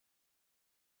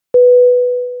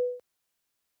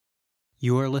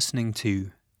You are listening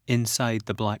to Inside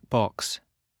the Black Box.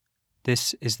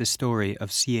 This is the story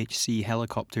of CHC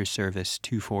Helikopter Service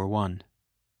 241.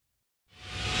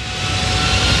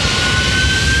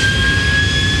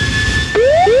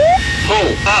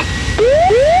 Pull up!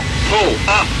 Pull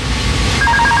up!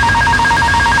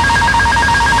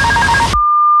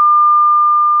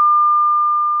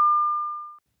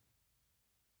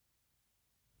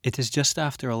 It is just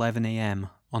after 11 a.m.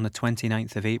 on the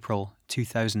 29th of April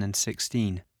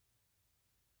 2016.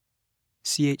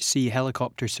 CHC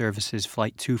Helikopter Services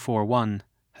Flight 241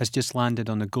 has just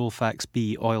landed on the Gullfaks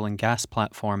B oil and gas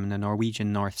platform in the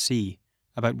Norwegian North Sea,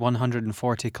 about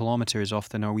 140 kilometres off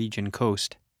the Norwegian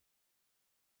coast.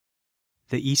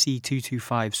 The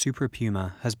EC225 Super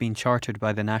Puma has been chartered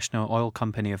by the National Oil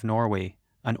Company of Norway,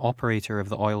 an operator of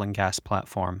the oil and gas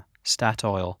platform,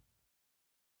 Statoil.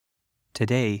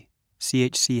 Today,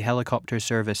 CHC Helikopter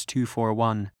Service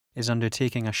 241 is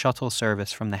undertaking a shuttle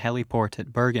service from the heliport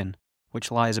at Bergen,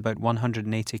 which lies about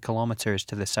 180 kilometres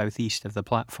to the southeast of the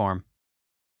platform.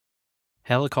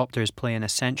 Helicopters play an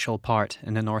essential part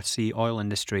in the North Sea oil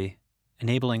industry,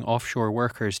 enabling offshore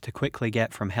workers to quickly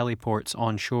get from heliports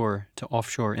onshore to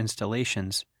offshore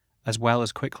installations, as well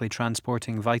as quickly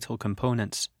transporting vital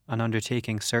components and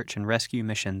undertaking search and rescue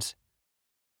missions.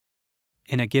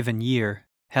 In a given year,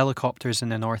 helicopters in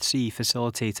the North Sea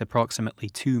facilitate approximately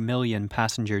 2 million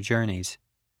passenger journeys.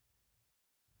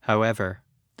 However,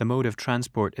 the mode of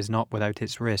transport is not without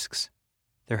its risks.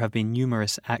 There have been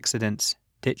numerous accidents,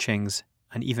 ditchings,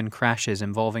 and even crashes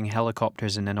involving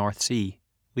helicopters in the North Sea,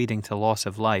 leading to loss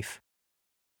of life.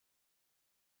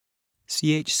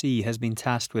 CHC has been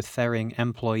tasked with ferrying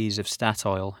employees of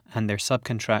Statoil and their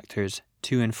subcontractors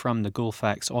to and from the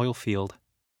Gullfaks oil field.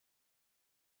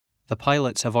 The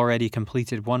pilots have already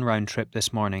completed one round trip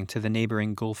this morning to the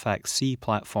neighbouring Gullfaks C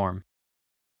platform.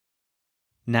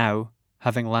 Now,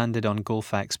 having landed on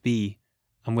Gullfaks B,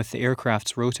 and with the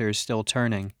aircraft's rotors still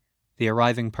turning, the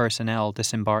arriving personnel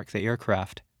disembark the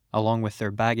aircraft, along with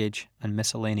their baggage and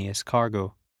miscellaneous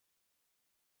cargo.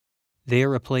 They are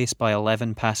replaced by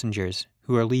 11 passengers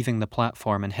who are leaving the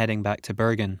platform and heading back to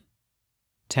Bergen,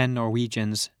 10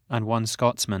 Norwegians and 1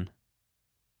 Scotsman.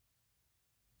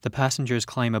 The passengers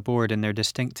climb aboard in their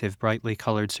distinctive brightly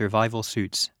coloured survival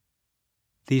suits.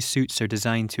 These suits are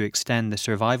designed to extend the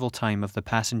survival time of the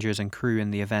passengers and crew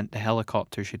in the event the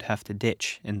helicopter should have to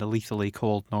ditch in the lethally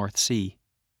cold North Sea.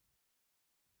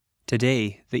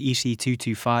 Today, the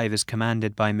EC225 is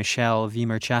commanded by Michele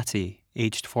Vimerciati,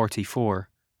 aged 44,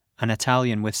 an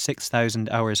Italian with 6,000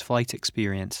 hours flight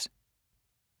experience.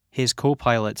 His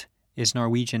co-pilot is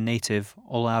Norwegian native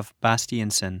Olav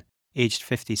Bastiansen, aged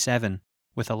 57,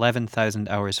 with 11,000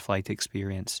 hours flight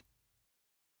experience.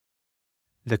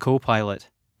 The co-pilot,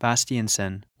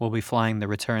 Bastiansen, will be flying the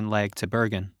return leg to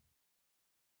Bergen.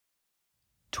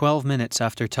 12 minutes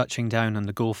after touching down on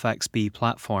the Gullfaks B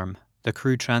platform, the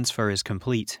crew transfer is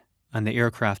complete and the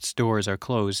aircraft's doors are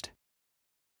closed.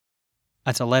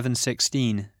 At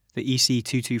 11:16, the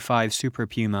EC225 Super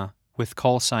Puma, with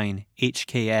call sign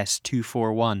HKS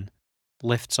 241,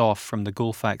 lifts off from the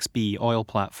Gullfaks B oil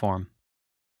platform.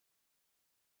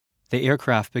 The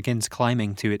aircraft begins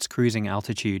climbing to its cruising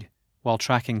altitude while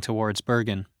tracking towards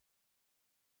Bergen.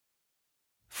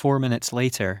 4 minutes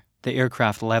later, the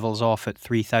aircraft levels off at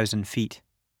 3,000 feet.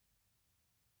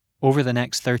 Over the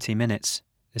next 30 minutes,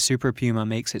 the Super Puma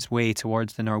makes its way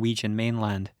towards the Norwegian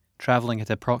mainland, travelling at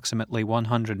approximately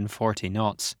 140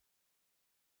 knots.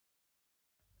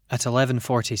 At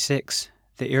 11:46,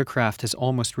 the aircraft has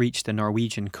almost reached the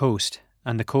Norwegian coast,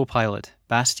 and the co-pilot,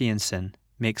 Bastiansen,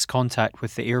 makes contact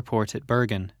with the airport at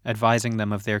Bergen, advising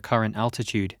them of their current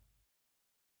altitude.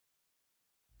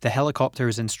 The helicopter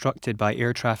is instructed by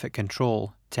air traffic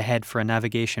control to head for a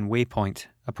navigation waypoint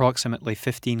approximately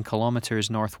 15 kilometres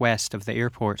northwest of the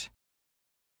airport.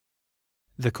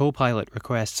 The co-pilot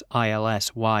requests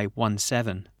ILS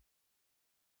Y17.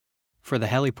 For the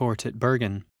heliport at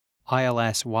Bergen,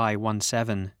 ILS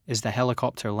Y17 is the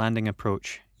helicopter landing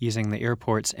approach using the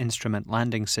airport's instrument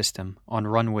landing system on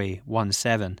runway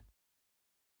 17.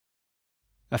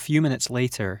 A few minutes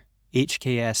later,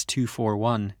 HKS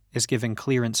 241 is given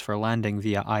clearance for landing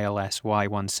via ILS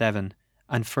Y17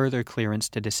 and further clearance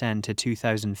to descend to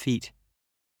 2,000 feet.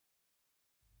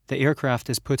 The aircraft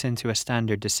is put into a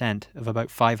standard descent of about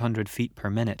 500 feet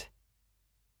per minute.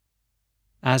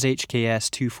 As HKS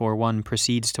 241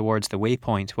 proceeds towards the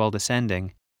waypoint while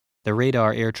descending, the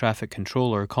radar air traffic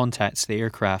controller contacts the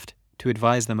aircraft to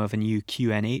advise them of a new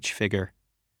QNH figure.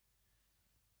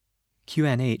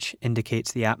 QNH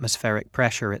indicates the atmospheric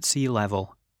pressure at sea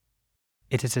level.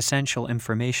 It is essential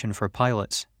information for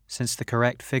pilots, since the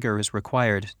correct figure is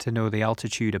required to know the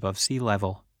altitude above sea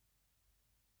level.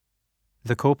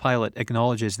 The co-pilot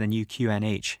acknowledges the new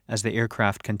QNH as the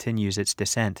aircraft continues its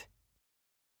descent.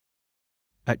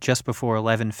 At just before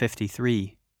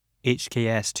 11:53,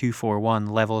 HKS 241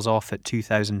 levels off at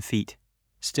 2,000 feet,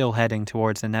 still heading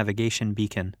towards the navigation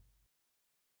beacon.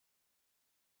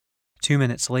 2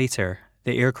 minutes later,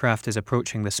 the aircraft is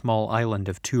approaching the small island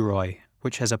of Turøy,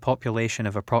 which has a population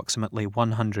of approximately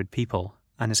 100 people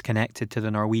and is connected to the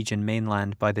Norwegian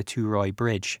mainland by the Turøy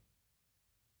Bridge.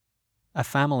 A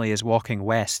family is walking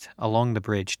west along the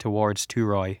bridge towards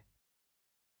Turøy.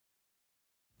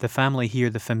 The family hear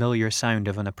the familiar sound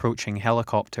of an approaching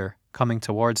helicopter coming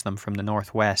towards them from the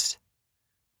northwest.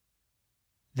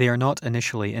 They are not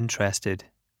initially interested.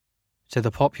 To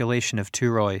the population of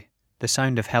Turøy, the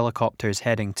sound of helicopters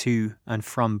heading to and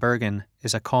from Bergen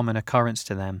is a common occurrence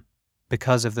to them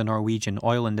because of the Norwegian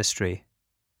oil industry.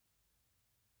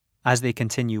 As they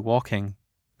continue walking,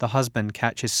 the husband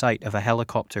catches sight of a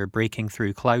helicopter breaking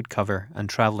through cloud cover and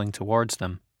travelling towards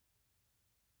them.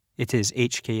 It is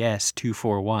HKS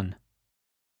 241.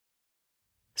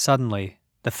 Suddenly,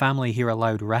 the family hear a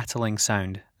loud rattling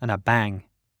sound and a bang,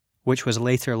 which was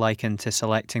later likened to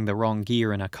selecting the wrong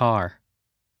gear in a car.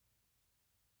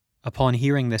 Upon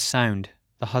hearing this sound,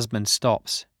 the husband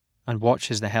stops and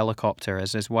watches the helicopter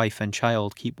as his wife and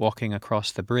child keep walking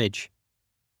across the bridge.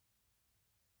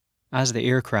 As the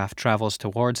aircraft travels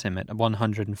towards him at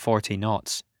 140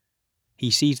 knots,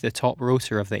 he sees the top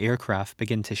rotor of the aircraft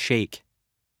begin to shake.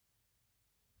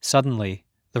 Suddenly,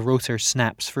 the rotor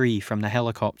snaps free from the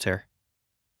helicopter.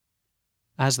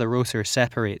 As the rotor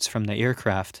separates from the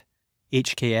aircraft,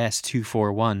 HKS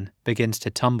 241 begins to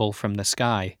tumble from the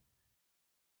sky.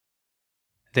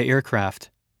 The aircraft,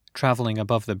 travelling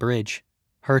above the bridge,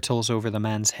 hurtles over the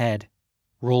man's head,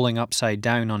 rolling upside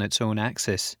down on its own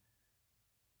axis.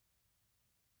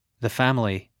 The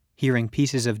family, hearing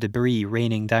pieces of debris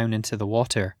raining down into the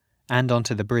water and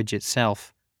onto the bridge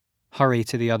itself, hurry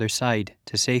to the other side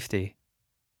to safety.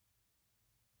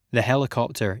 The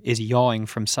helicopter is yawing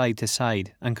from side to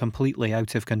side and completely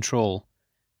out of control.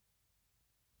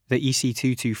 The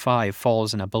EC225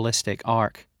 falls in a ballistic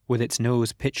arc, with its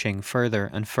nose pitching further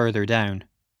and further down.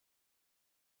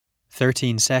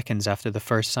 13 seconds after the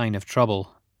first sign of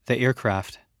trouble, the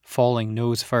aircraft, falling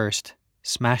nose first,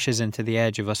 smashes into the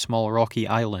edge of a small rocky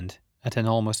island at an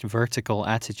almost vertical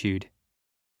attitude.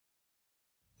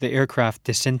 The aircraft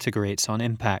disintegrates on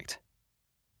impact.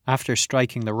 After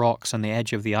striking the rocks on the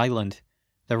edge of the island,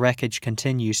 the wreckage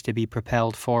continues to be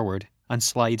propelled forward and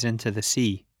slides into the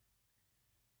sea.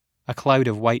 A cloud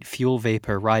of white fuel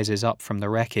vapour rises up from the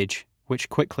wreckage, which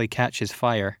quickly catches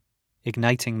fire,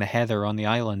 igniting the heather on the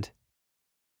island.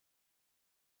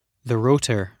 The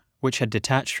rotor, which had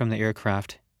detached from the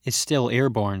aircraft, is still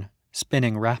airborne,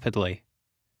 spinning rapidly.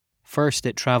 First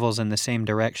it travels in the same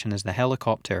direction as the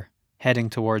helicopter,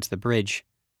 heading towards the bridge,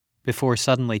 before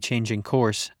suddenly changing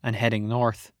course and heading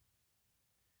north.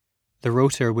 The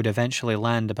rotor would eventually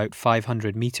land about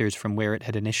 500 metres from where it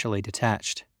had initially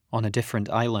detached, on a different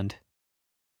island.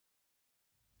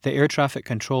 The air traffic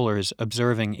controllers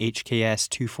observing HKS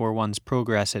 241's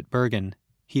progress at Bergen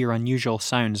hear unusual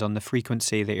sounds on the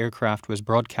frequency the aircraft was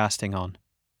broadcasting on.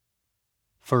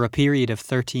 For a period of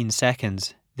 13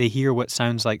 seconds, they hear what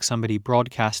sounds like somebody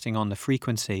broadcasting on the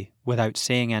frequency without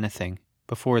saying anything,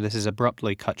 before this is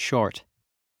abruptly cut short.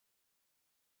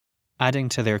 Adding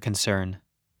to their concern,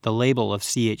 the label of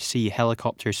CHC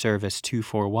Helikopter Service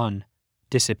 241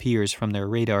 disappears from their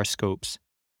radar scopes.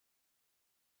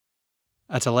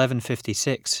 At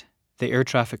 11:56, the air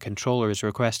traffic controllers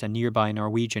request a nearby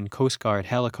Norwegian Coast Guard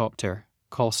helicopter,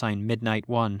 callsign Midnight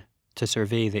 1, to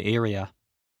survey the area.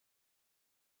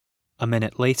 A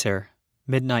minute later,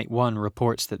 Midnight 1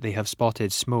 reports that they have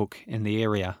spotted smoke in the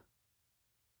area.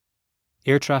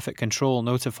 Air traffic control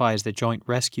notifies the Joint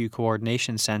Rescue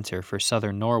Coordination Centre for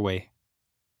Southern Norway.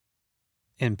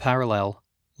 In parallel,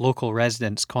 local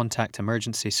residents contact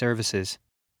emergency services.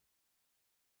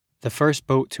 The first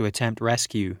boat to attempt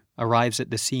rescue arrives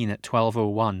at the scene at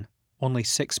 12:01, only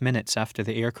 6 minutes after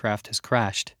the aircraft has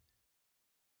crashed.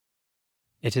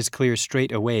 It is clear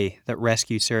straight away that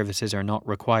rescue services are not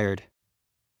required.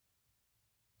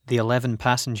 The 11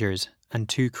 passengers and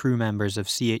 2 crew members of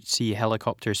CHC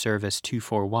Helikopter Service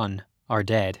 241 are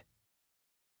dead.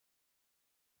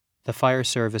 The fire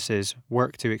services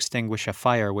work to extinguish a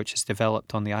fire which has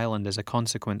developed on the island as a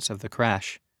consequence of the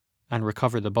crash, and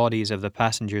recover the bodies of the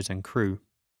passengers and crew.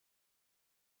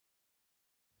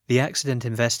 The Accident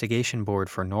Investigation Board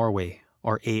for Norway,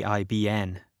 or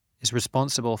AIBN, is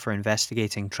responsible for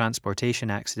investigating transportation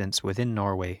accidents within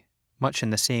Norway, much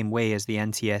in the same way as the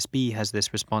NTSB has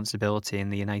this responsibility in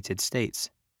the United States.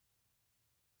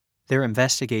 Their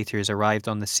investigators arrived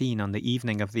on the scene on the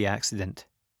evening of the accident.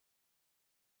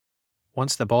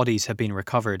 Once the bodies have been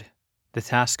recovered, the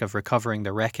task of recovering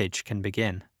the wreckage can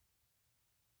begin.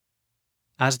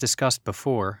 As discussed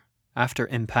before, after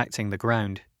impacting the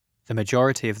ground, the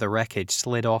majority of the wreckage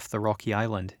slid off the rocky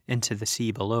island into the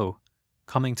sea below,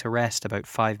 coming to rest about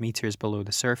 5 meters below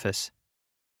the surface.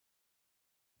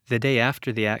 The day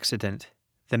after the accident,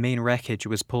 the main wreckage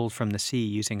was pulled from the sea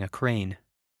using a crane.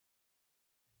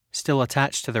 Still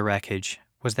attached to the wreckage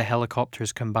was the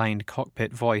helicopter's combined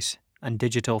cockpit voice and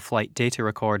digital flight data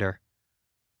recorder.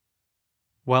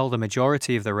 While the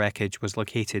majority of the wreckage was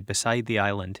located beside the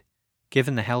island,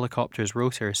 given the helicopter's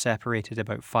rotor separated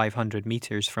about 500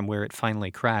 meters from where it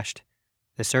finally crashed,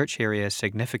 the search area is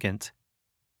significant.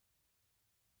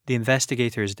 The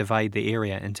investigators divide the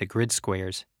area into grid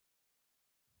squares.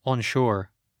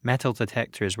 Onshore, metal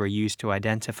detectors were used to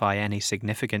identify any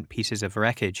significant pieces of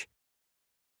wreckage.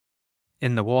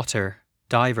 In the water,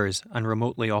 divers and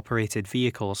remotely operated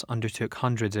vehicles undertook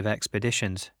hundreds of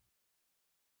expeditions.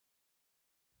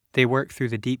 They worked through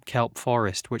the deep kelp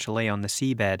forest which lay on the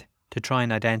seabed to try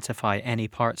and identify any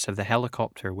parts of the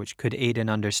helicopter which could aid in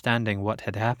understanding what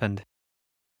had happened.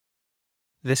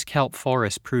 This kelp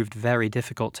forest proved very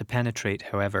difficult to penetrate,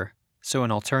 however, so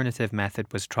an alternative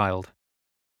method was trialled.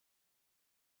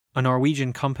 A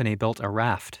Norwegian company built a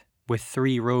raft with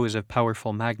 3 rows of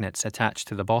powerful magnets attached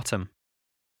to the bottom.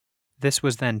 This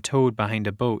was then towed behind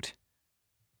a boat.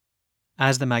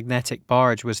 As the magnetic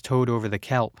barge was towed over the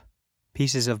kelp,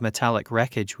 pieces of metallic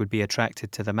wreckage would be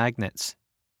attracted to the magnets.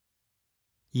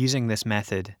 Using this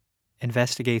method,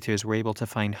 investigators were able to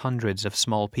find hundreds of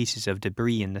small pieces of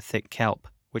debris in the thick kelp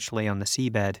which lay on the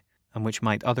seabed and which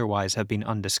might otherwise have been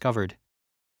undiscovered.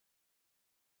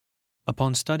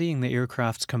 Upon studying the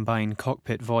aircraft's combined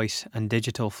cockpit voice and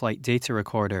digital flight data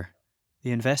recorder,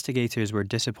 the investigators were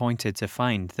disappointed to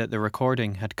find that the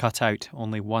recording had cut out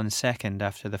only 1 second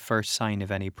after the first sign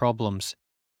of any problems.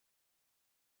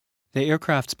 The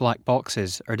aircraft's black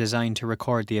boxes are designed to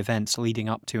record the events leading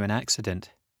up to an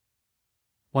accident.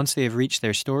 Once they have reached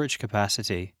their storage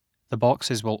capacity, the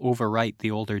boxes will overwrite the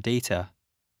older data.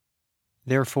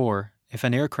 Therefore, if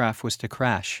an aircraft was to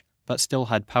crash but still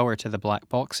had power to the black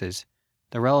boxes,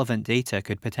 the relevant data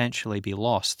could potentially be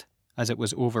lost, as it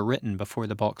was overwritten before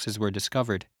the boxes were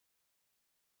discovered.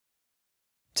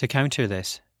 To counter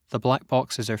this, the black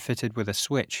boxes are fitted with a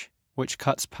switch, which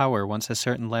cuts power once a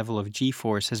certain level of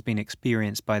G-force has been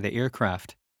experienced by the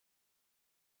aircraft.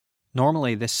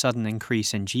 Normally, this sudden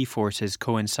increase in G-forces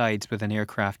coincides with an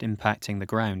aircraft impacting the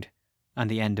ground and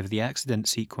the end of the accident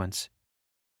sequence.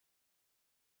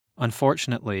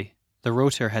 Unfortunately, the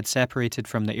rotor had separated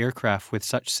from the aircraft with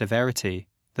such severity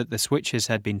that the switches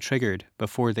had been triggered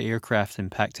before the aircraft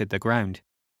impacted the ground.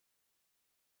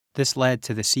 This led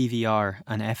to the CVR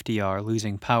and FDR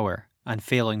losing power and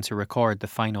failing to record the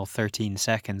final 13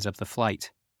 seconds of the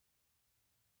flight.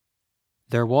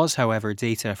 There was, however,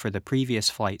 data for the previous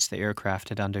flights the aircraft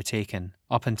had undertaken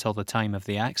up until the time of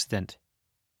the accident.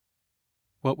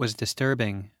 What was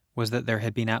disturbing was that there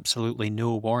had been absolutely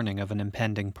no warning of an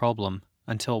impending problem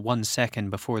until 1 second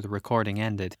before the recording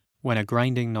ended, when a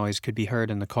grinding noise could be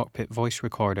heard in the cockpit voice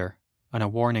recorder and a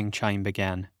warning chime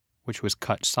began, which was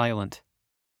cut silent.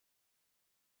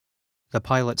 The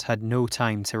pilots had no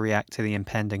time to react to the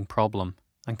impending problem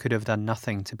and could have done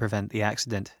nothing to prevent the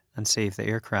accident and save the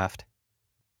aircraft.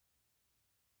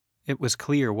 It was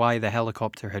clear why the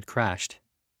helicopter had crashed.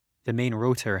 The main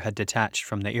rotor had detached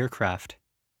from the aircraft.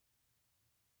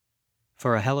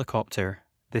 For a helicopter,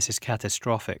 this is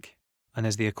catastrophic and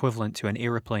is the equivalent to an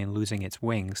aeroplane losing its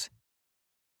wings.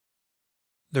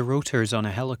 The rotors on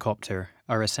a helicopter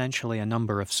are essentially a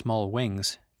number of small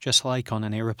wings, just like on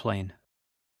an aeroplane.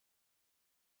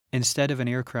 Instead of an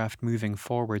aircraft moving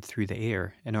forward through the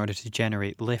air in order to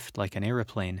generate lift like an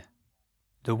aeroplane,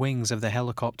 the wings of the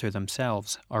helicopter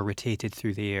themselves are rotated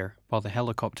through the air while the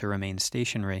helicopter remains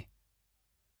stationary.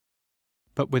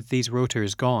 But with these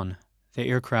rotors gone, the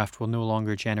aircraft will no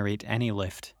longer generate any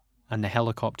lift, and the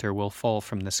helicopter will fall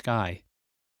from the sky.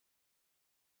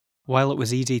 While it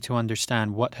was easy to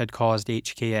understand what had caused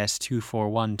HKS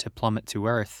 241 to plummet to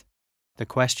Earth, the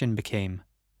question became,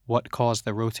 what caused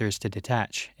the rotors to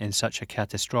detach in such a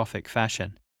catastrophic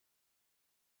fashion?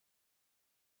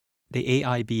 The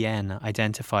AIBN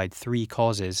identified 3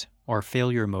 causes, or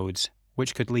failure modes,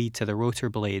 which could lead to the rotor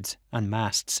blades and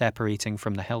mast separating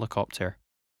from the helicopter.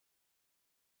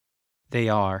 They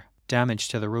are damage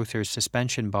to the rotor's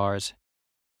suspension bars,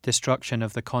 destruction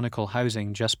of the conical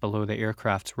housing just below the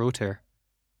aircraft's rotor,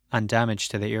 and damage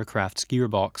to the aircraft's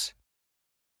gearbox.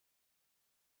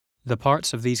 The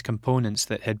parts of these components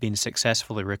that had been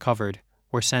successfully recovered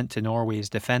were sent to Norway's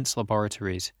defence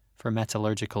laboratories for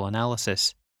metallurgical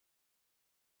analysis.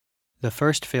 The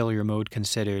first failure mode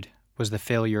considered was the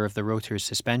failure of the rotor's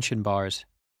suspension bars.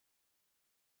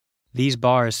 These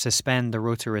bars suspend the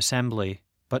rotor assembly,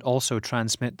 but also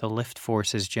transmit the lift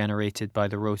forces generated by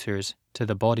the rotors to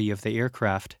the body of the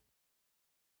aircraft.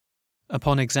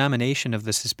 Upon examination of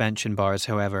the suspension bars,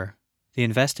 however, the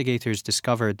investigators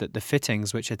discovered that the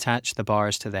fittings which attached the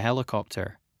bars to the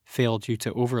helicopter failed due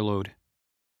to overload.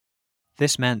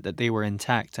 This meant that they were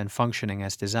intact and functioning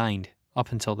as designed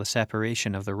up until the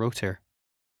separation of the rotor.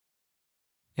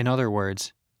 In other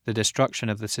words, the destruction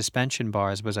of the suspension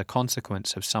bars was a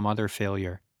consequence of some other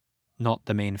failure, not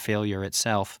the main failure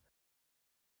itself.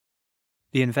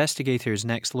 The investigators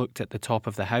next looked at the top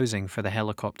of the housing for the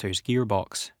helicopter's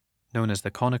gearbox, known as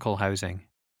the conical housing.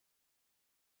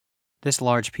 This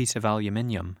large piece of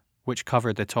aluminium, which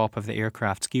covered the top of the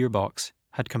aircraft's gearbox,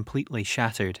 had completely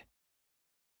shattered.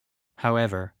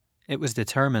 However, it was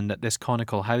determined that this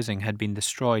conical housing had been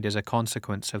destroyed as a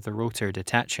consequence of the rotor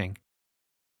detaching.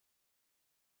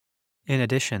 In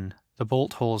addition, the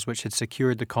bolt holes which had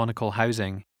secured the conical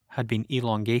housing had been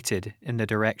elongated in the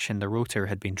direction the rotor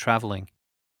had been travelling.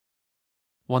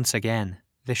 Once again,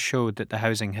 this showed that the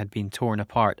housing had been torn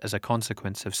apart as a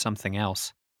consequence of something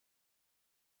else.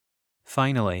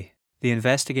 Finally, the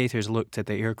investigators looked at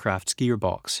the aircraft's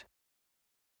gearbox.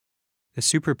 The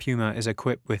Super Puma is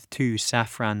equipped with two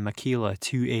Safran Makila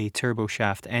 2A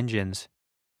turboshaft engines.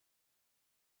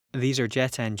 These are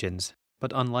jet engines,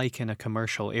 but unlike in a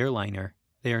commercial airliner,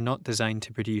 they are not designed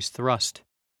to produce thrust.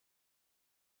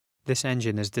 This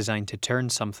engine is designed to turn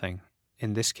something,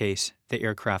 in this case, the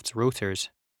aircraft's rotors.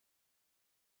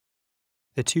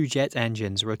 The two jet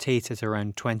engines rotate at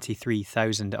around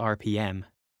 23,000 RPM.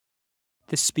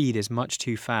 This speed is much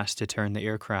too fast to turn the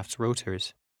aircraft's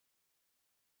rotors.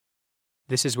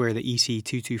 This is where the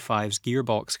EC225's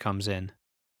gearbox comes in.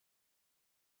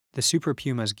 The Super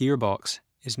Puma's gearbox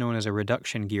is known as a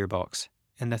reduction gearbox,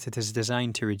 in that it is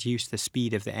designed to reduce the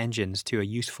speed of the engines to a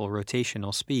useful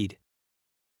rotational speed.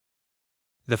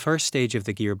 The first stage of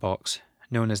the gearbox,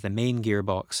 known as the main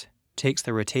gearbox, takes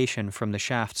the rotation from the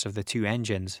shafts of the two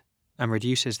engines and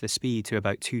reduces the speed to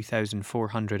about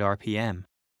 2,400 RPM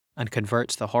and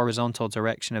converts the horizontal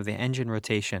direction of the engine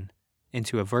rotation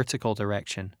into a vertical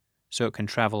direction so it can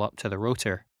travel up to the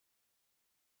rotor.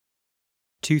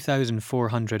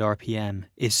 2,400 RPM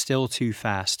is still too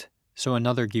fast, so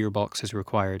another gearbox is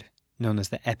required, known as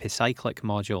the epicyclic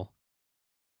module.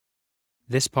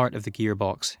 This part of the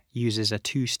gearbox uses a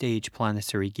two-stage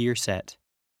planetary gear set.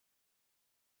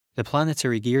 The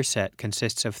planetary gear set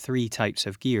consists of three types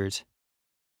of gears.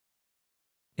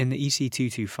 In the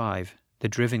EC225, the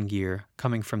driven gear,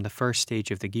 coming from the first stage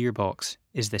of the gearbox,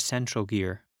 is the central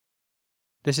gear.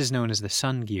 This is known as the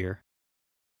sun gear.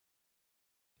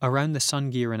 Around the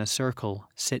sun gear in a circle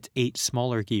sit 8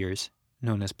 smaller gears,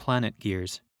 known as planet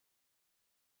gears.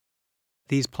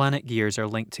 These planet gears are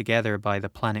linked together by the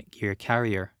planet gear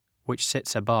carrier, which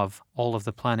sits above all of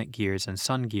the planet gears and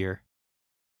sun gear.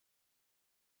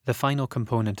 The final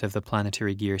component of the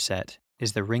planetary gear set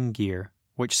is the ring gear,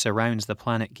 which surrounds the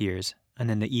planet gears and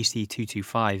in the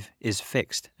EC225 is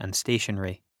fixed and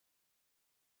stationary.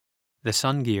 The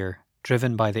sun gear,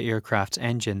 driven by the aircraft's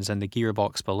engines and the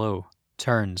gearbox below,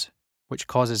 turns, which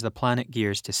causes the planet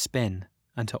gears to spin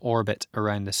and to orbit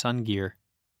around the sun gear,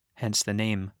 hence the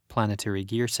name planetary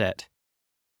gear set.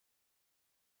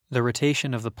 The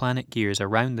rotation of the planet gears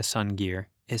around the sun gear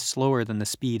is slower than the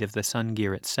speed of the sun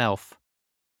gear itself.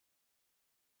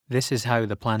 This is how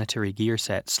the planetary gear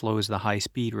set slows the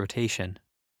high-speed rotation.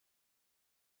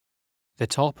 The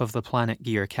top of the planet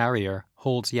gear carrier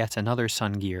holds yet another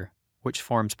sun gear, which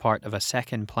forms part of a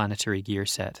second planetary gear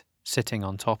set, sitting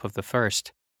on top of the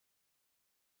first.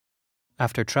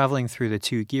 After travelling through the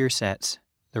two gear sets,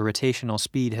 the rotational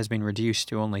speed has been reduced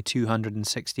to only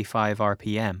 265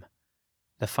 RPM.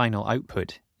 The final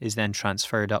output is then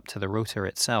transferred up to the rotor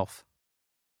itself.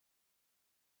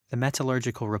 The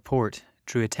metallurgical report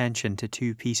drew attention to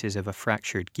two pieces of a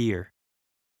fractured gear.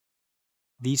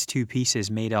 These two pieces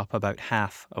made up about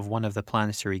half of one of the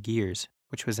planetary gears,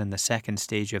 which was in the second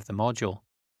stage of the module.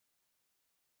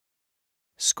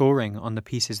 Scoring on the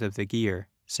pieces of the gear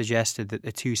suggested that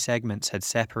the two segments had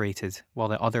separated while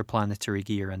the other planetary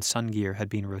gear and sun gear had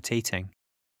been rotating.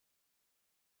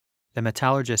 The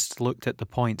metallurgists looked at the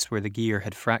points where the gear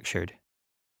had fractured.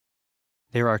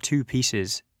 There are two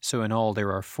pieces, so in all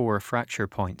there are 4 fracture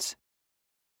points.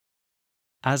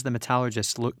 As the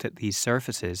metallurgists looked at these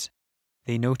surfaces,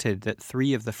 They noted that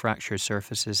 3 of the fracture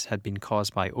surfaces had been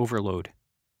caused by overload.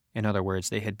 In other words,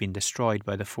 they had been destroyed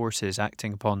by the forces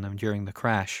acting upon them during the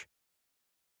crash.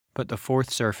 But the 4th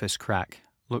surface crack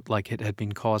looked like it had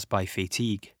been caused by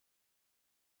fatigue.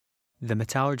 The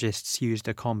metallurgists used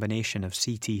a combination of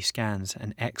CT scans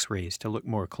and X-rays to look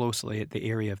more closely at the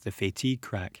area of the fatigue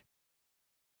crack.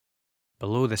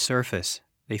 Below the surface,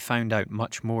 they found out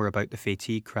much more about the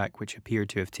fatigue crack which appeared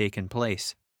to have taken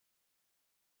place.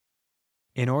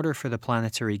 In order for the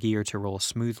planetary gear to roll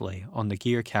smoothly on the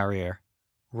gear carrier,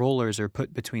 rollers are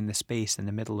put between the space in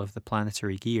the middle of the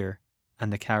planetary gear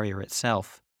and the carrier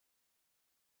itself.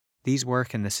 These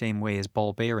work in the same way as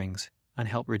ball bearings and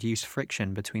help reduce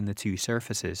friction between the 2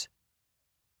 surfaces.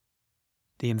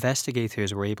 The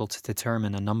investigators were able to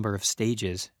determine a number of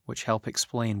stages which help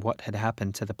explain what had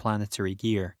happened to the planetary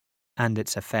gear and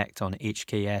its effect on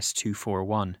HKS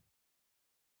 241.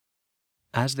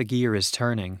 As the gear is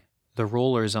turning, the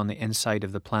rollers on the inside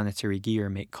of the planetary gear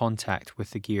make contact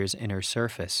with the gear's inner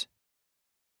surface.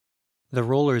 The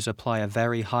rollers apply a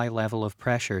very high level of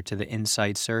pressure to the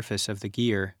inside surface of the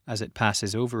gear as it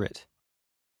passes over it.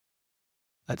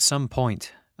 At some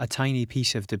point, a tiny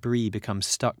piece of debris becomes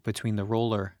stuck between the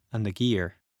roller and the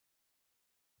gear.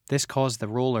 This caused the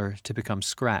roller to become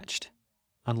scratched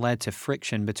and led to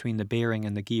friction between the bearing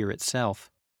and the gear itself.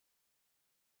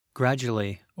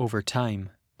 Gradually, over time,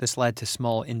 this led to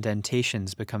small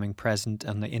indentations becoming present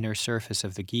on the inner surface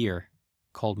of the gear,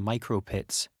 called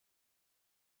micropits.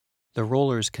 The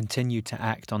rollers continued to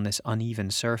act on this uneven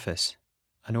surface,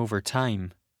 and over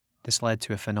time, this led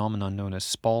to a phenomenon known as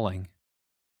spalling.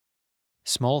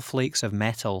 Small flakes of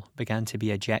metal began to be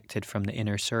ejected from the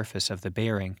inner surface of the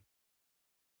bearing.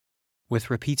 With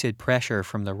repeated pressure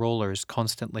from the rollers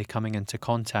constantly coming into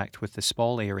contact with the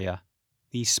spall area,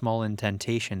 these small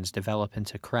indentations develop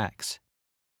into cracks.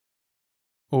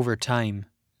 Over time,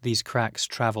 these cracks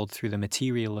traveled through the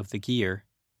material of the gear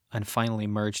and finally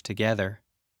merged together.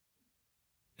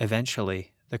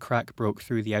 Eventually, the crack broke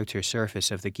through the outer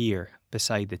surface of the gear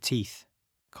beside the teeth,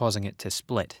 causing it to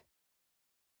split.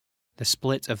 The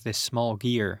split of this small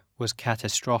gear was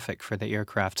catastrophic for the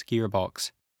aircraft's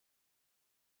gearbox.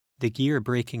 The gear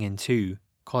breaking in 2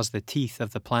 caused the teeth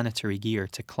of the planetary gear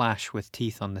to clash with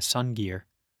teeth on the sun gear.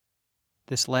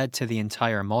 This led to the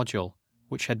entire module,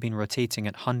 which had been rotating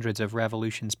at hundreds of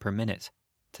revolutions per minute,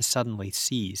 to suddenly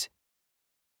cease.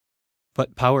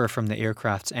 But power from the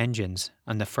aircraft's engines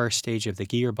and the first stage of the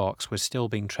gearbox was still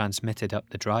being transmitted up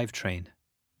the drivetrain,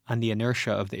 and the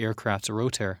inertia of the aircraft's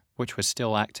rotor, which was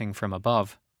still acting from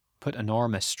above, put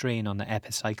enormous strain on the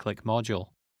epicyclic module.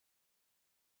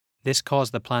 This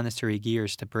caused the planetary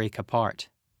gears to break apart,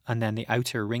 and then the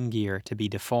outer ring gear to be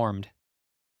deformed.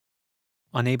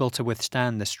 Unable to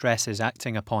withstand the stresses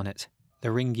acting upon it,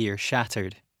 the ring gear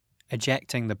shattered,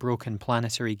 ejecting the broken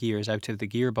planetary gears out of the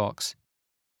gearbox.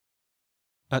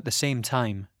 At the same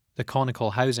time, the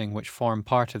conical housing which formed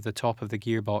part of the top of the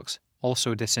gearbox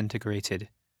also disintegrated.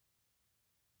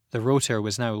 The rotor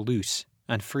was now loose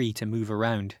and free to move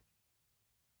around.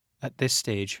 At this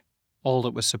stage, all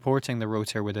that was supporting the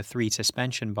rotor were the 3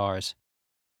 suspension bars.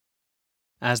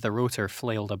 As the rotor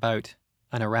flailed about,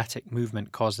 an erratic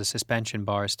movement caused the suspension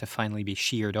bars to finally be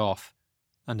sheared off,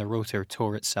 and the rotor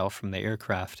tore itself from the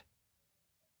aircraft.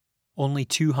 Only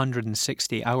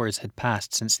 260 hours had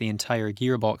passed since the entire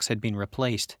gearbox had been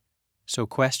replaced, so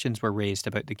questions were raised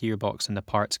about the gearbox and the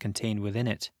parts contained within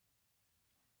it.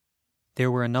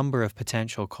 There were a number of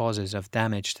potential causes of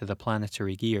damage to the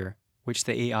planetary gear, which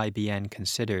the AIBN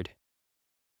considered.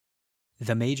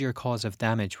 The major cause of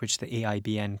damage which the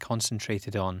AIBN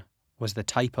concentrated on was the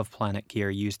type of planet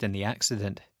gear used in the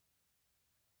accident.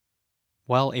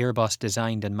 While Airbus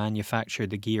designed and manufactured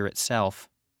the gear itself,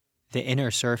 the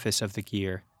inner surface of the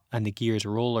gear and the gear's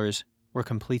rollers were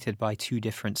completed by 2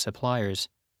 different suppliers,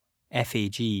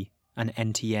 FAG and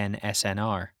NTN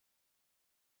SNR.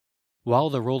 While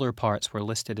the roller parts were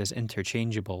listed as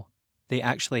interchangeable, they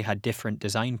actually had different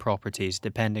design properties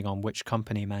depending on which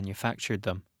company manufactured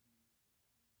them.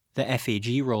 The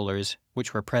FAG rollers,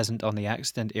 which were present on the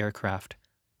accident aircraft,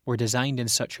 were designed in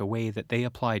such a way that they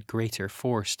applied greater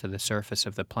force to the surface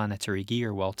of the planetary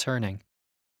gear while turning.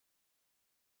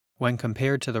 When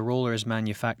compared to the rollers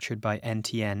manufactured by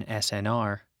NTN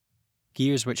SNR,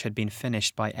 gears which had been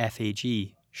finished by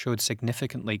FAG showed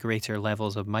significantly greater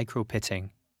levels of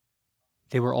micropitting.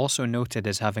 They were also noted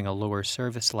as having a lower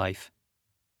service life.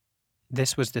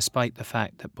 This was despite the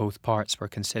fact that both parts were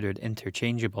considered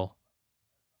interchangeable.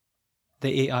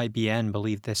 The AIBN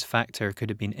believed this factor could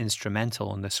have been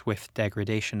instrumental in the swift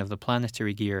degradation of the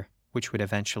planetary gear, which would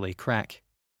eventually crack.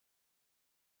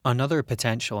 Another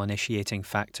potential initiating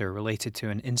factor related to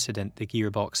an incident the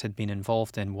gearbox had been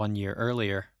involved in 1 year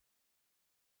earlier.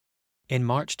 In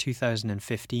March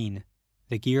 2015,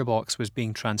 the gearbox was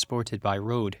being transported by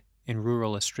road in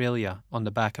rural Australia on the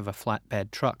back of a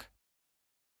flatbed truck.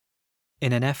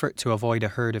 In an effort to avoid a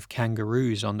herd of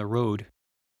kangaroos on the road,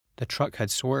 the truck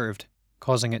had swerved,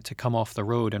 causing it to come off the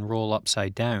road and roll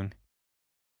upside down.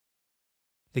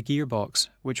 The gearbox,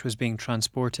 which was being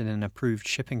transported in an approved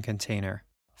shipping container,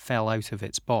 fell out of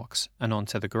its box and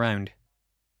onto the ground.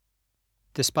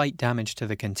 Despite damage to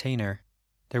the container,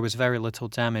 there was very little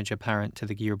damage apparent to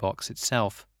the gearbox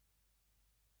itself.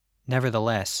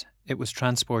 Nevertheless, it was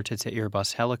transported to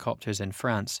Airbus helicopters in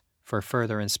France for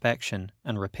further inspection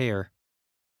and repair.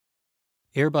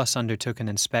 Airbus undertook an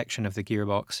inspection of the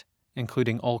gearbox,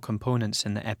 including all components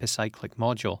in the epicyclic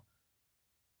module.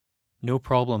 No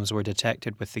problems were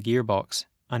detected with the gearbox,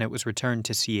 and it was returned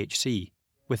to CHC,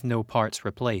 with no parts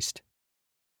replaced.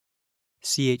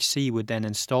 CHC would then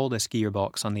install this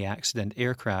gearbox on the accident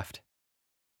aircraft.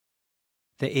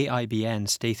 The AIBN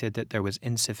stated that there was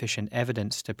insufficient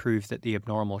evidence to prove that the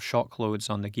abnormal shock loads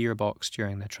on the gearbox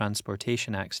during the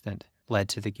transportation accident led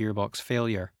to the gearbox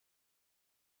failure.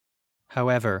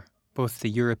 However, both the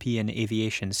European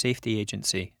Aviation Safety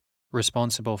Agency,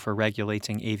 responsible for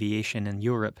regulating aviation in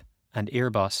Europe, and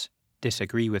Airbus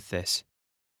disagree with this.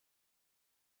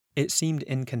 It seemed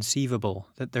inconceivable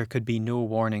that there could be no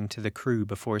warning to the crew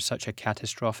before such a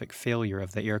catastrophic failure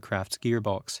of the aircraft's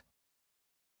gearbox.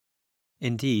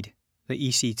 Indeed, the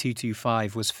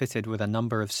EC225 was fitted with a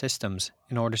number of systems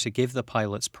in order to give the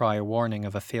pilots prior warning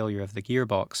of a failure of the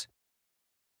gearbox.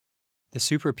 The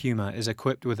Super Puma is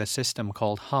equipped with a system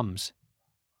called HUMS.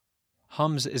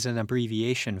 HUMS is an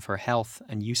abbreviation for Health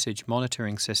and Usage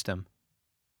Monitoring System.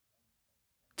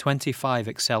 25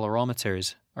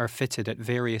 accelerometers are fitted at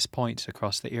various points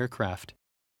across the aircraft.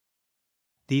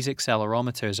 These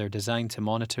accelerometers are designed to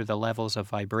monitor the levels of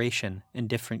vibration in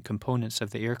different components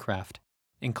of the aircraft,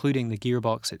 including the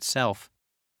gearbox itself.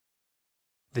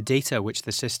 The data which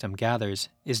the system gathers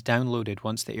is downloaded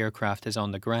once the aircraft is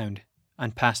on the ground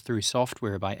and passed through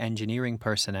software by engineering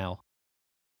personnel.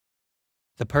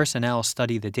 The personnel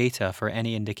study the data for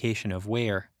any indication of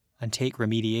wear and take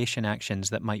remediation actions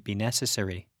that might be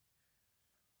necessary.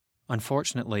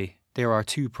 Unfortunately, there are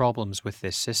two problems with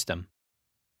this system.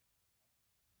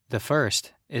 The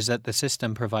first is that the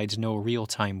system provides no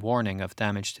real-time warning of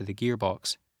damage to the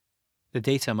gearbox. The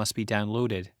data must be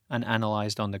downloaded and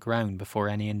analysed on the ground before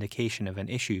any indication of an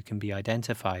issue can be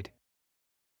identified.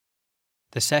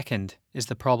 The second is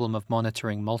the problem of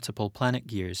monitoring multiple planet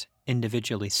gears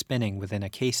individually spinning within a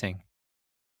casing.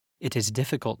 It is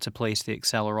difficult to place the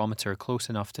accelerometer close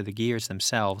enough to the gears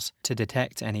themselves to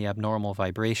detect any abnormal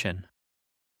vibration.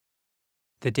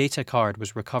 The data card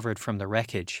was recovered from the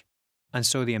wreckage, and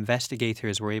so the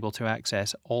investigators were able to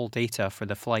access all data for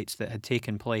the flights that had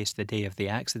taken place the day of the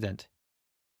accident.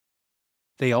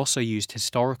 They also used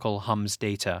historical HUMS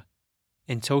data,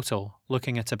 in total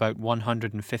looking at about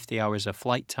 150 hours of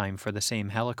flight time for the same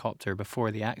helicopter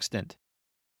before the accident.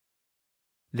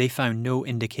 They found no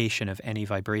indication of any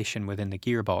vibration within the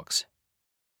gearbox.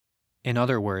 In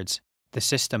other words, the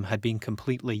system had been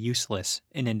completely useless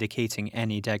in indicating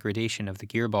any degradation of the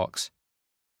gearbox.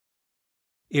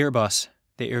 Airbus,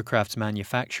 the aircraft's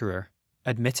manufacturer,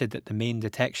 admitted that the main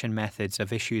detection methods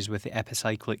of issues with the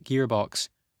epicyclic gearbox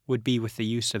would be with the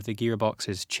use of the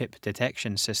gearbox's chip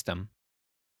detection system.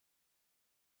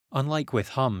 Unlike with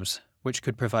HUMS, which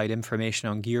could provide information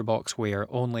on gearbox wear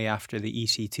only after the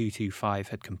EC225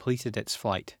 had completed its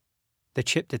flight, the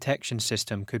chip detection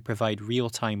system could provide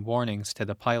real-time warnings to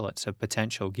the pilots of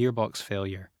potential gearbox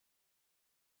failure.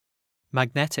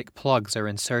 Magnetic plugs are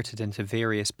inserted into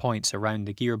various points around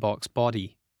the gearbox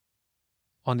body.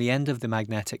 On the end of the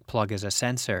magnetic plug is a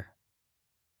sensor.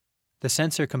 The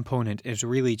sensor component is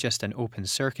really just an open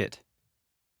circuit.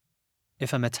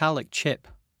 If a metallic chip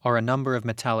or a number of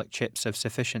metallic chips of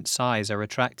sufficient size are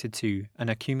attracted to and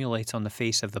accumulate on the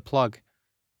face of the plug,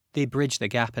 they bridge the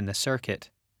gap in the circuit,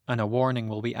 and a warning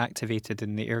will be activated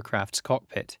in the aircraft's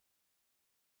cockpit.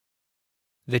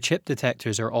 The chip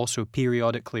detectors are also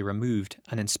periodically removed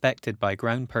and inspected by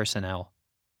ground personnel.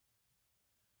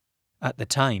 At the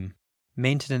time,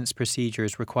 maintenance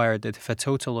procedures required that if a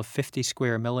total of 50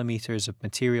 square millimeters of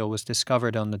material was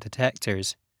discovered on the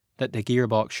detectors, that the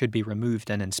gearbox should be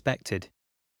removed and inspected.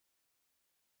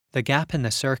 The gap in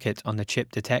the circuit on the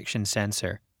chip detection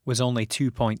sensor was only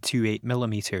 2.28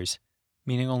 millimeters,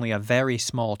 meaning only a very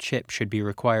small chip should be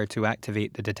required to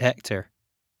activate the detector.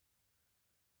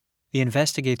 The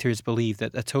investigators believe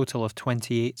that a total of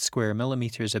 28 square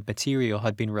millimeters of material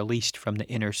had been released from the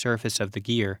inner surface of the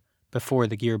gear before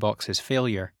the gearbox's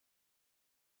failure.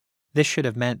 This should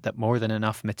have meant that more than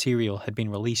enough material had been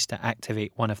released to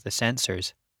activate one of the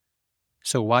sensors.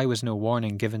 So why was no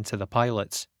warning given to the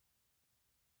pilots?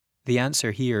 The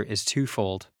answer here is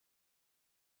twofold.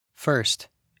 First,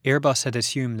 Airbus had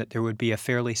assumed that there would be a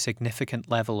fairly significant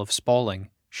level of spalling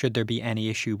should there be any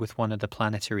issue with one of the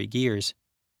planetary gears.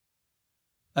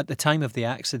 At the time of the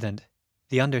accident,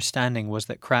 the understanding was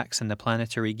that cracks in the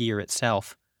planetary gear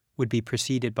itself would be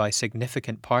preceded by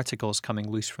significant particles coming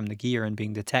loose from the gear and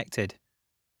being detected.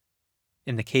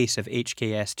 In the case of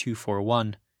HKS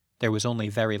 241, there was only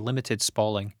very limited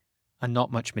spalling, and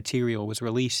not much material was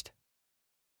released.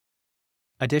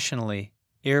 Additionally,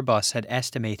 Airbus had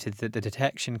estimated that the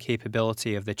detection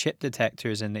capability of the chip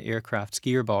detectors in the aircraft's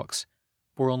gearbox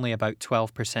were only about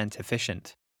 12%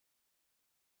 efficient.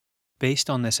 Based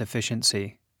on this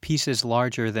efficiency, pieces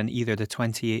larger than either the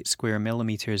 28 square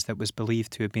millimeters that was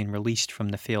believed to have been released from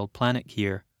the failed planet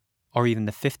gear, or even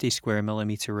the 50 square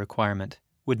millimeter requirement,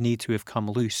 would need to have come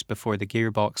loose before the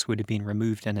gearbox would have been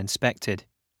removed and inspected.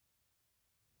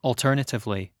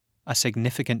 Alternatively, a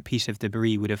significant piece of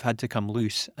debris would have had to come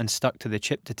loose and stuck to the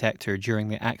chip detector during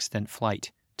the accident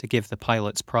flight to give the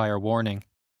pilots prior warning.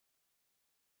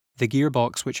 The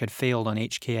gearbox which had failed on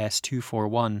HKS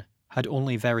 241 had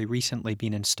only very recently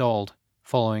been installed,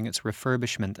 following its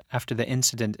refurbishment after the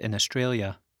incident in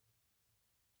Australia.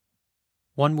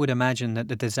 One would imagine that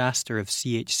the disaster of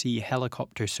CHC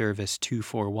Helikopter Service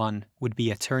 241 would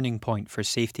be a turning point for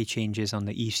safety changes on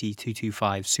the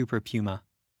EC225 Super Puma,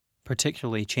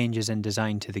 particularly changes in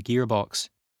design to the gearbox.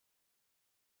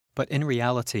 But in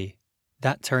reality,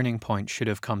 that turning point should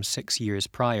have come 6 years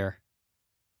prior.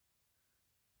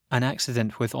 An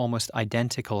accident with almost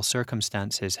identical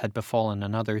circumstances had befallen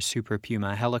another Super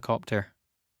Puma helicopter.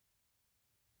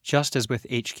 Just as with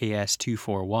HKS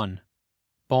 241,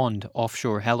 Bond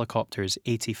Offshore Helicopters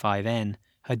 85N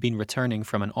had been returning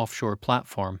from an offshore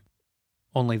platform,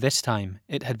 only this time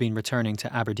it had been returning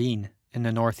to Aberdeen in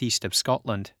the northeast of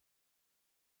Scotland.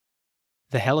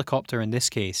 The helicopter in this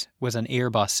case was an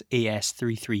Airbus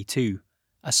AS332,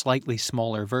 a slightly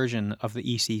smaller version of the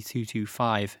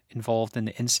EC225 involved in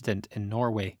the incident in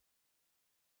Norway.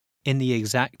 In the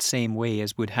exact same way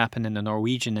as would happen in the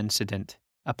Norwegian incident,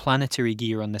 a planetary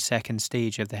gear on the second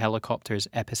stage of the helicopter's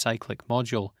epicyclic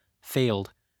module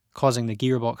failed, causing the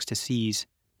gearbox to seize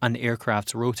and the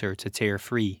aircraft's rotor to tear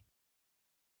free.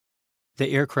 The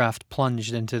aircraft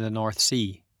plunged into the North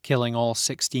Sea, killing all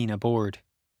 16 aboard.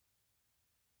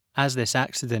 As this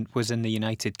accident was in the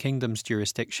United Kingdom's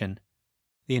jurisdiction,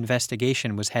 the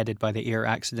investigation was headed by the Air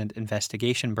Accident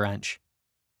Investigation Branch.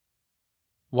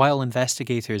 While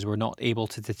investigators were not able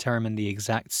to determine the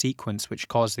exact sequence which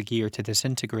caused the gear to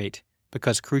disintegrate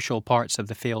because crucial parts of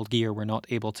the failed gear were not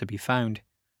able to be found,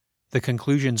 the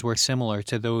conclusions were similar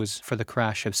to those for the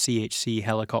crash of CHC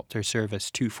Helikopter Service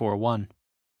 241.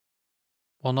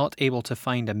 While not able to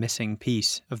find a missing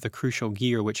piece of the crucial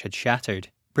gear which had shattered,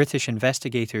 British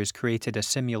investigators created a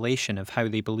simulation of how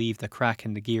they believed the crack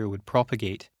in the gear would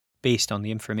propagate, based on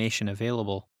the information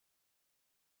available.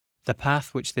 The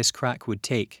path which this crack would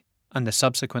take, and the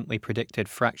subsequently predicted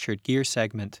fractured gear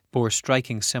segment, bore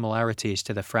striking similarities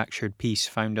to the fractured piece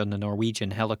found on the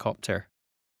Norwegian helicopter.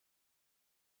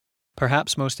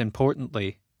 Perhaps most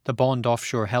importantly, the Bond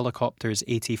Offshore Helicopter's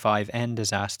 85N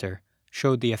disaster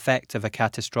showed the effect of a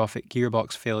catastrophic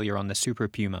gearbox failure on the Super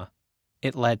Puma.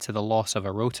 It led to the loss of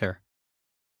a rotor.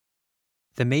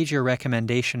 The major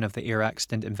recommendation of the Air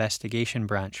Accident Investigation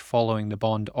Branch following the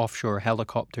Bond Offshore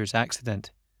Helicopter's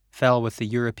accident fell with the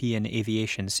European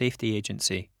Aviation Safety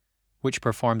Agency, which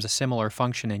performs a similar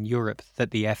function in Europe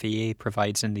that the FAA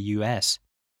provides in the US.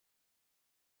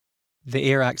 The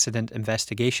Air Accident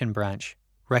Investigation Branch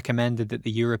recommended that the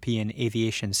European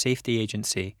Aviation Safety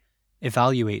Agency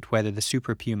evaluate whether the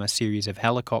Super Puma series of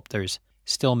helicopters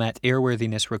still met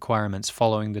airworthiness requirements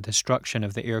following the destruction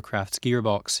of the aircraft's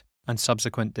gearbox and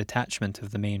subsequent detachment of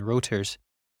the main rotors.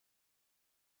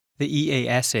 The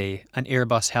EASA and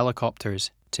Airbus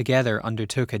helicopters together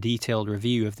undertook a detailed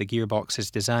review of the gearbox's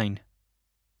design.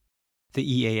 The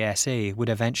EASA would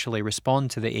eventually respond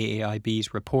to the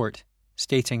AAIB's report,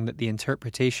 stating that the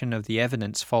interpretation of the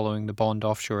evidence following the Bond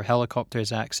Offshore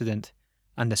Helicopter's accident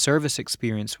and the service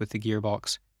experience with the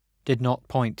gearbox did not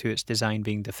point to its design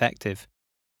being defective.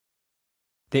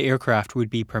 The aircraft would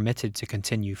be permitted to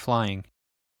continue flying.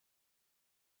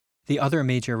 The other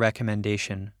major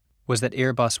recommendation was that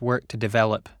Airbus work to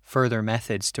develop further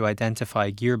methods to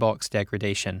identify gearbox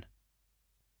degradation.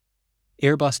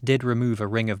 Airbus did remove a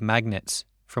ring of magnets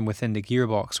from within the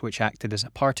gearbox which acted as a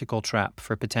particle trap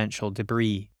for potential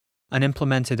debris, and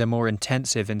implemented a more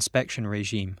intensive inspection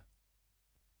regime.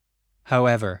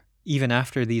 However, even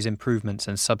after these improvements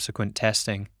and subsequent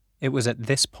testing, it was at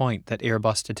this point that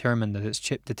Airbus determined that its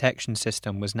chip detection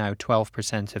system was now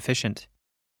 12% efficient.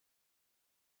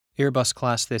 Airbus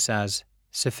classed this as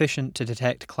sufficient to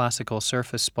detect classical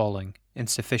surface spalling in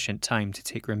sufficient time to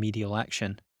take remedial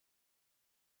action.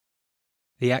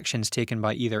 The actions taken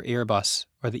by either Airbus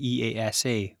or the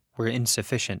EASA were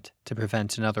insufficient to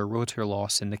prevent another rotor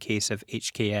loss in the case of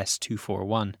HKS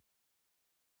 241.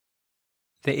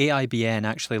 The AIBN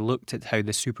actually looked at how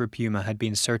the Super Puma had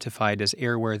been certified as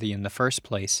airworthy in the first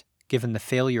place, given the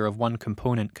failure of one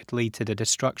component could lead to the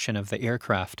destruction of the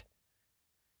aircraft.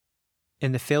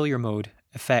 In the failure mode,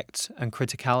 effects and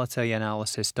criticality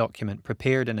analysis document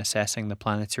prepared in assessing the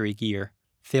planetary gear,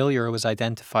 failure was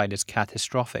identified as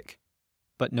catastrophic,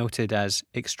 but noted as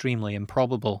extremely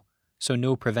improbable, so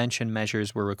no prevention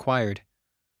measures were required.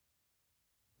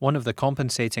 One of the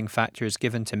compensating factors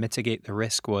given to mitigate the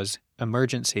risk was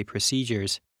emergency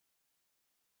procedures.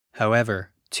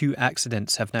 However, 2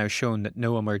 accidents have now shown that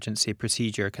no emergency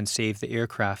procedure can save the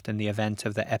aircraft in the event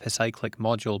of the epicyclic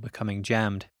module becoming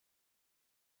jammed.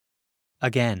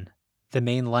 Again, the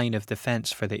main line of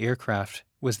defense for the aircraft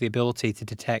was the ability to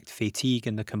detect fatigue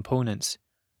in the components,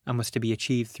 and was to be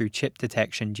achieved through chip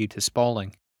detection due to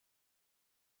spalling.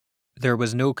 There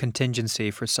was no contingency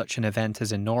for such an event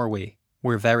as in Norway,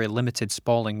 where very limited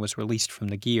spalling was released from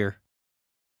the gear.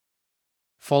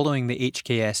 Following the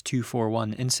HKS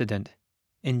 241 incident,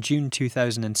 in June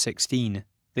 2016,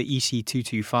 the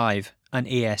EC225 and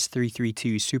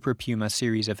AS332 Super Puma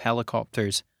series of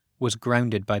helicopters was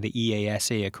grounded by the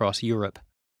EASA across Europe.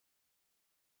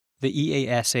 The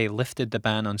EASA lifted the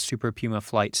ban on Super Puma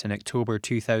flights in October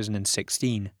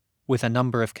 2016 with a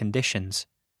number of conditions.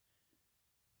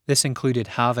 This included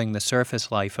halving the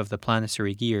surface life of the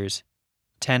planetary gears,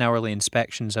 10 hourly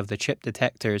inspections of the chip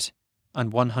detectors,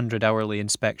 and 100 hourly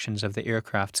inspections of the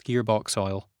aircraft's gearbox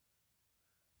oil.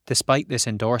 Despite this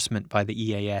endorsement by the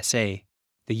EASA,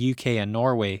 the UK and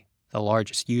Norway, the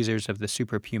largest users of the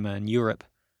Super Puma in Europe,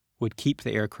 would keep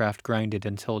the aircraft grounded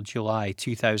until July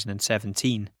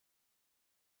 2017.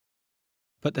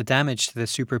 But the damage to the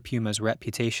Super Puma's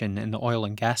reputation in the oil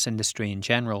and gas industry in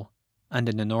general, and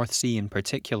in the North Sea in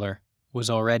particular, was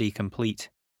already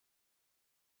complete.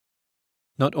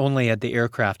 Not only had the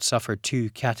aircraft suffered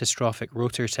 2 catastrophic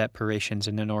rotor separations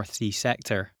in the North Sea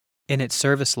sector, in its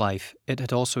service life it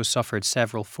had also suffered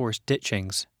several forced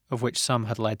ditchings, of which some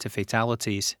had led to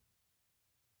fatalities.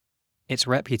 Its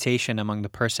reputation among the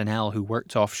personnel who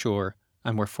worked offshore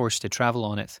and were forced to travel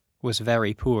on it was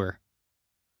very poor.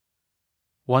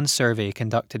 One survey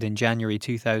conducted in January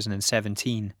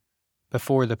 2017,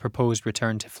 before the proposed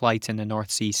return to flight in the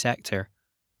North Sea sector,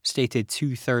 stated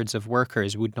 2/3 of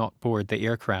workers would not board the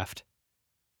aircraft.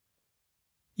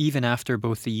 Even after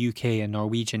both the UK and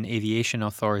Norwegian aviation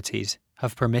authorities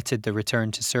have permitted the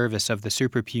return to service of the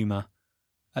Super Puma,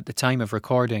 at the time of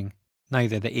recording,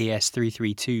 neither the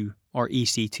AS332 or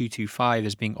EC225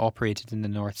 is being operated in the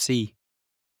North Sea.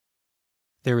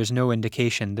 There is no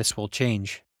indication this will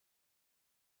change.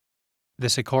 The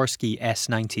Sikorsky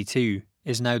S-92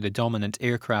 is now the dominant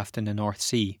aircraft in the North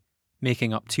Sea,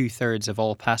 making up 2/3 of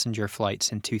all passenger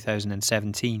flights in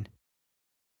 2017.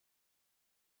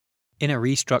 In a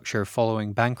restructure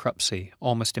following bankruptcy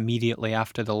almost immediately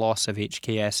after the loss of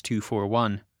HKS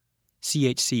 241,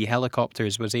 CHC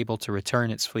Helicopters was able to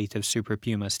return its fleet of Super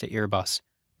Pumas to Airbus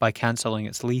by cancelling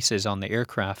its leases on the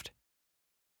aircraft.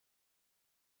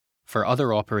 For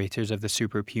other operators of the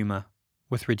Super Puma,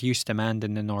 with reduced demand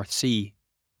in the North Sea,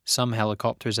 some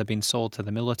helicopters have been sold to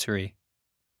the military.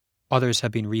 Others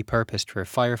have been repurposed for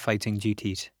firefighting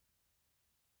duties.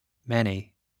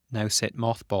 Many now sit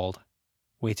mothballed,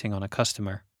 waiting on a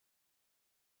customer.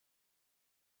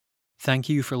 Thank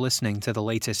you for listening to the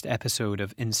latest episode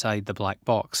of Inside the Black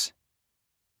Box.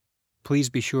 Please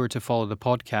be sure to follow the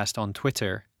podcast on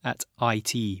Twitter at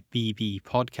ITBB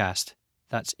Podcast.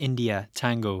 That's India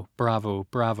Tango Bravo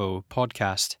Bravo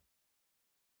Podcast.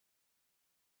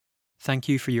 Thank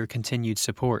you for your continued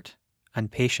support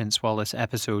and patience while this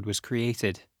episode was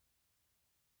created.